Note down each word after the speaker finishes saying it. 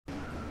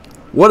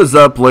What is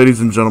up, ladies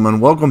and gentlemen?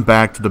 Welcome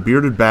back to the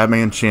Bearded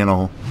Batman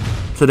channel.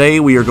 Today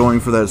we are going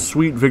for that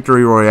sweet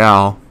victory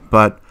royale,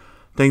 but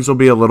things will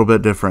be a little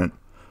bit different.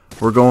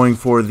 We're going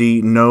for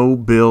the no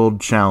build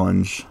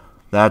challenge.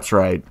 That's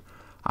right.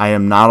 I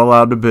am not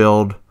allowed to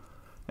build,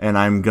 and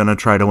I'm gonna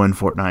try to win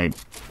Fortnite.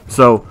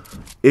 So,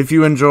 if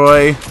you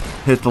enjoy,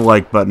 hit the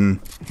like button.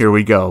 Here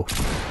we go.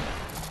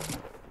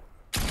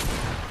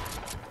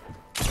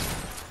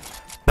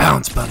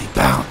 Bounce, buddy,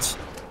 bounce.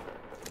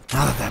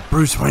 Now that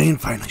Bruce Wayne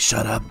finally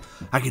shut up,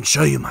 I can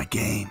show you my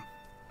game.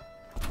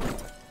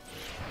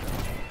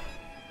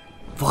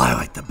 Fly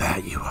like the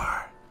bat you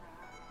are.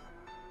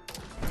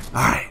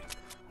 Alright,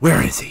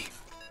 where is he?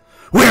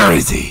 Where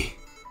is he?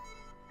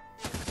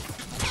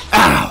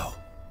 Ow!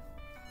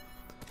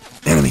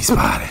 Enemy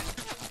spotted.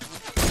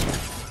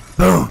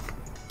 Boom.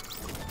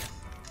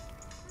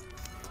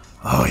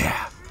 Oh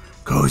yeah,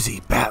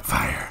 cozy bat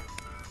fire.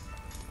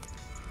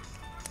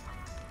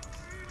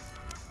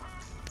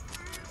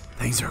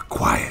 Things are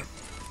quiet.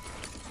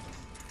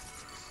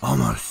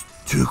 Almost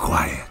too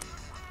quiet.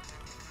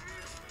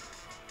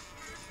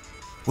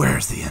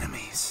 Where's the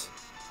enemies?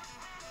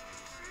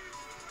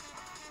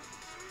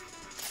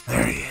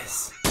 There he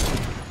is.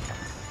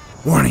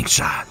 Warning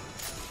shot.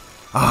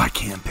 Oh, I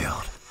can't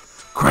build.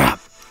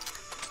 Crap.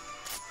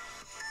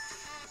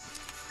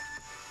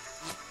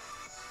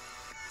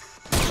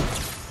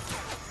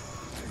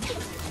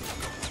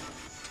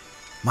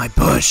 My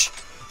bush.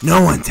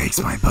 No one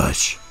takes my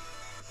bush.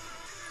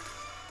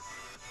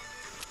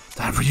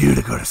 Time for you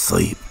to go to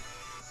sleep.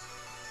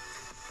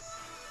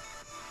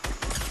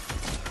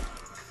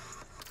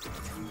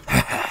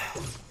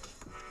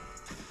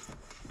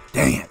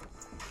 Dang it.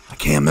 I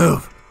can't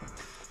move.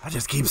 I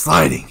just keep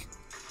sliding.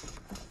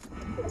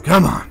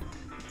 Come on.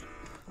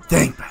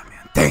 Dang,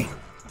 Batman. Dang.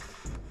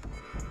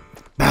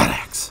 Bat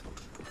axe.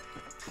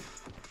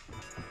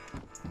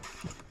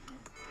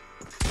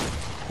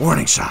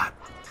 Warning shot.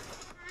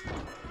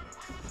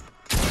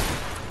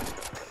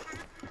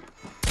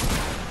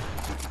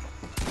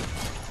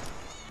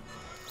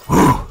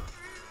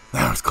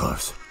 That was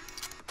close.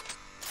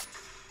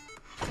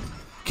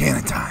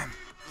 Cannon time.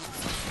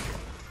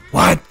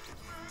 What?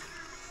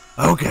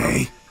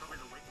 Okay.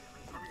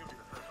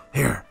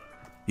 Here,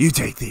 you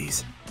take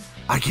these.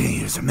 I can't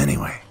use them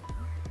anyway.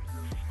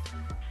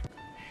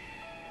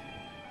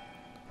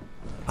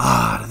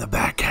 Ah, to the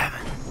back cabin.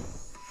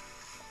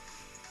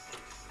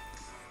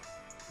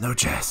 No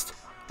chest.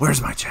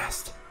 Where's my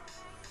chest?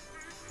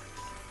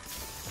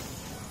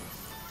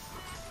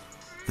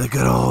 The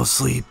good old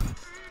sleep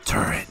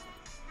turret.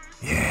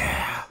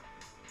 Yeah.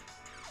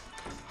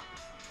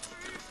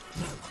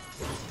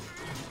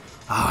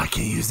 Oh, I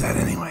can't use that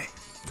anyway.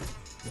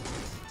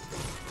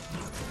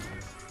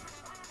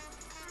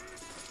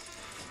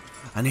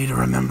 I need to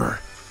remember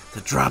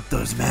to drop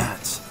those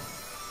mats.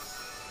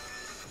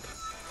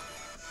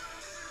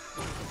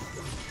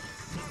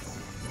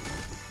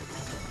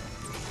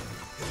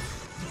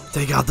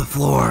 Take out the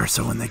floor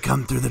so when they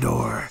come through the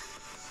door.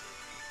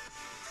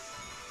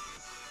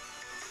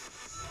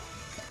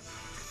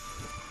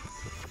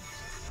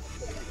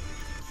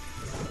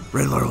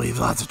 Riddler leaves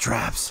lots of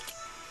traps.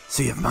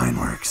 See if mine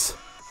works.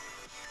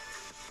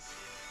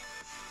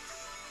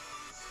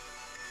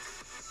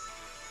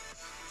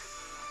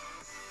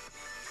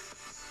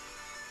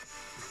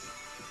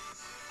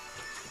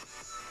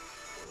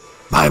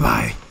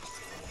 Bye-bye.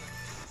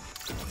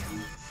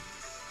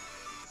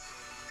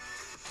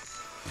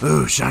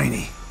 Ooh,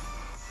 shiny.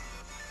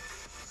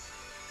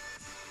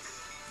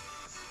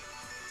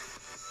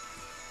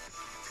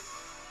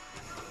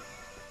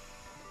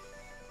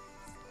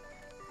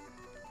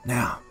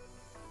 Now,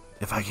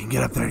 if I can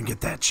get up there and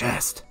get that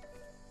chest.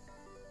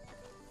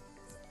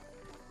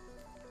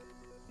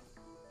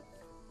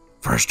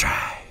 First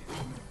try.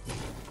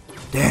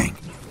 Dang,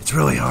 it's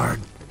really hard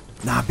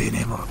not being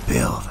able to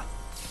build.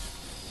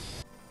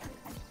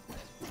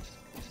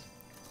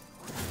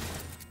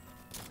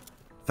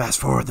 Fast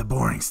forward the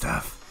boring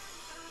stuff.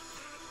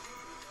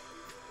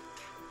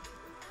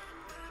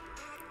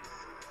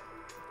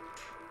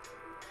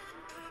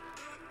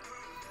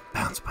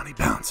 Bounce, bunny,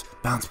 bounce.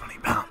 Bounce, bunny,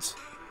 bounce.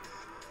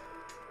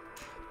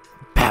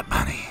 Bat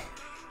bunny.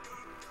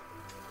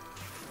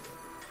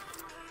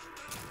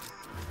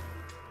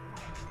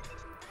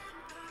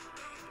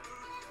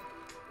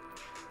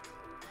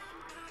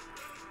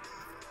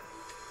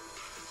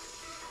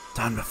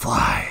 Time to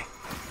fly.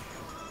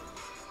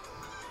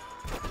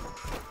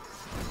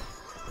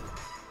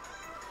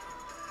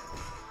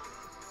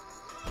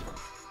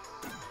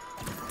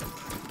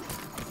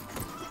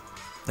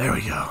 There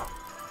we go.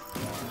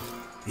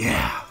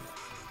 Yeah,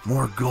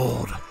 more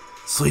gold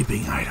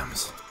sleeping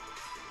items.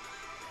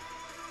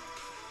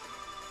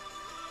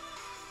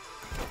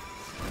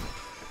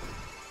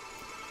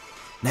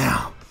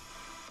 Now,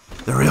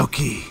 the real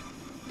key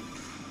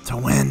to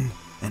win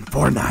in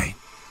Fortnite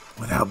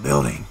without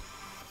building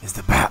is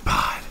the Bat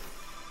Pod.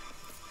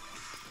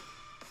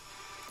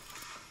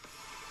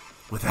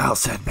 Without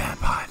said Bat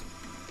Pod,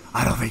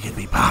 I don't think it'd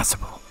be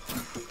possible.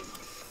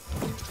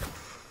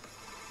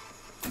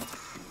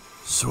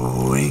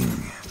 Swing.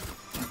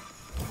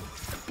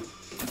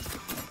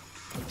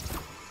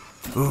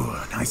 Ooh,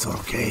 a nice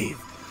little cave.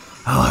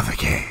 I love a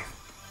cave.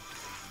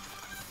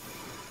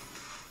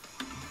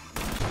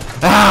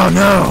 Ow,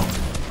 no!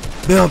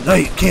 Build. No,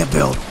 you can't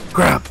build.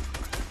 Crap.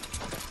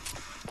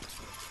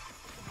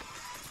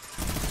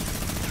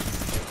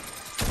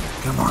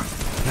 Come on.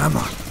 Come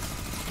on.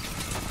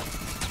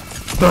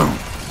 Boom.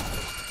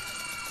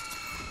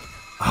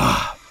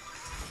 Ah.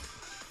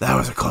 That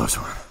was a close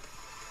one.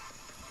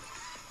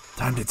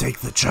 Time to take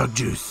the chug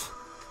juice.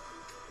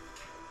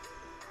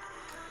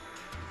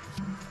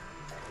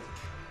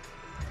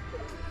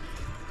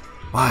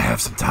 While I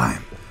have some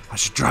time, I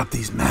should drop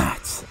these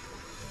mats.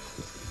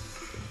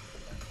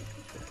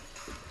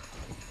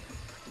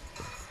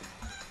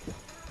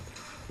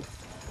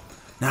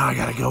 Now I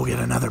gotta go get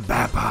another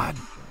bat pod.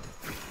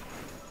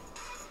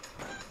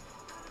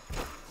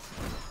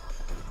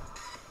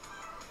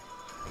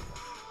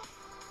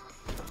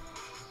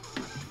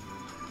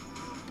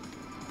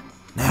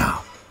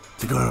 Now,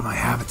 to go to my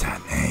habitat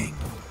and hang,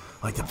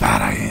 like the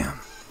bat I am.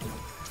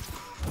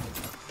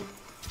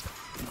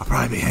 I'll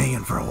probably be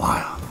hanging for a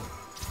while.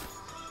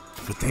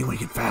 Good thing we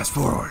can fast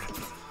forward.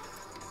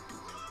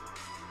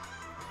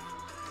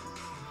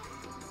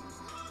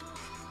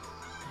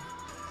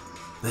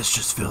 This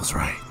just feels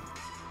right.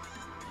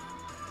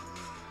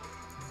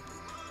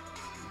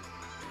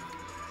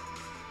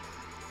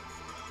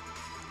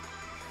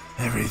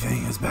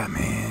 Everything is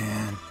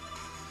Batman.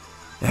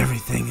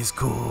 Everything is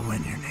cool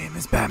when your name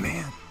is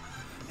Batman.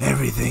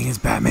 Everything is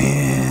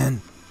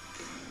Batman.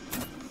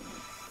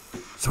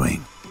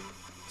 Swing.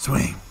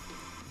 Swing.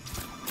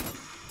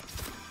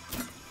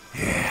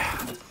 Yeah.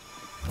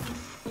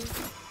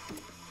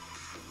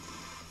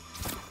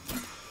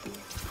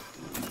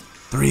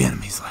 Three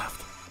enemies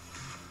left.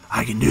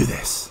 I can do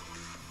this.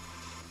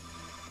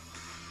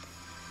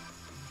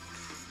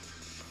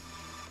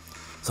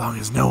 As long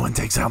as no one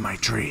takes out my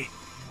tree.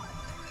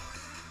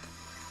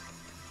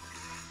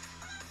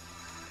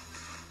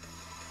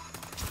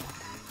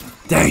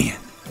 Dang it.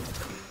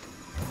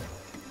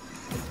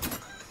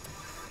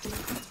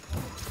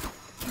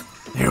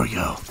 Here we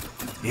go.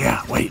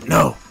 Yeah, wait,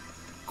 no.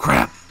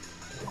 Crap.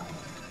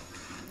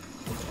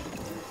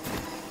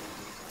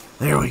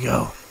 There we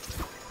go.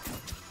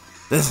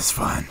 This is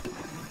fun.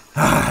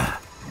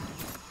 Ah.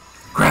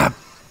 Crap.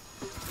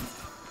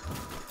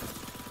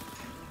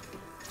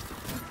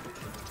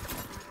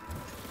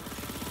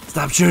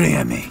 Stop shooting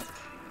at me.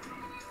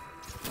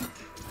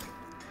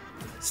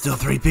 Still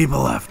 3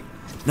 people left.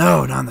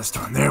 No, not in the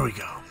storm. There we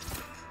go.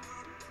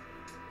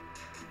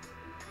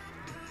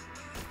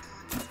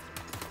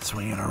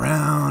 Swing it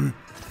around.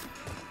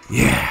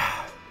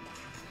 Yeah.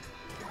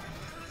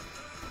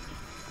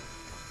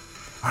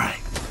 Alright,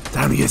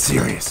 time to get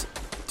serious.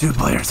 2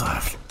 players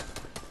left.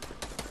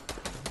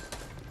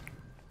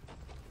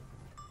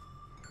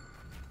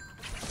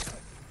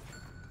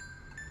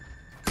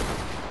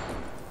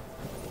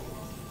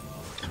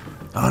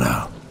 Oh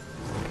no.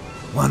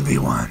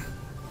 1v1.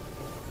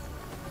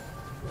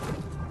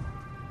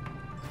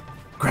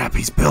 Crap,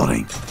 he's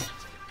building.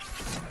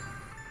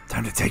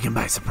 Time to take him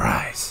by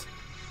surprise.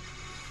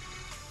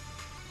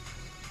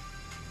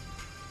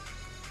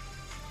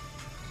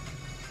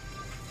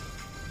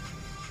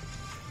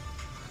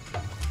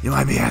 You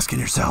might be asking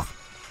yourself,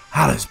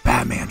 how does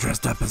Batman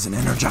dressed up as an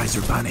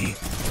Energizer Bunny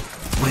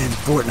win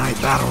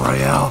Fortnite Battle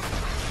Royale?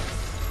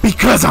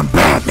 Because I'm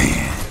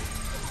Batman!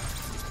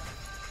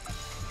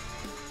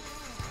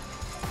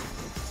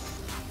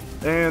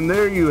 And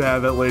there you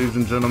have it, ladies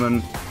and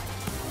gentlemen.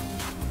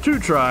 2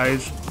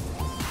 tries.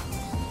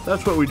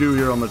 That's what we do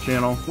here on the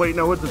channel. Wait,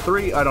 no, it's a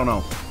 3? I don't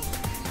know.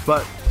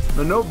 But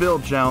the No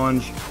Build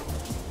Challenge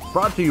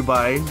brought to you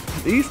by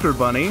the Easter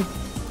Bunny,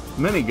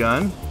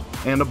 minigun,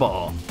 and a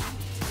ball.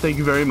 Thank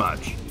you very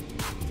much.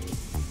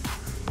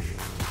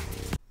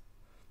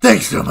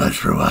 Thanks so much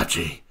for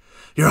watching.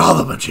 You're all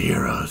a bunch of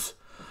heroes.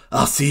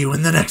 I'll see you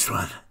in the next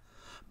one.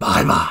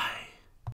 Bye-bye.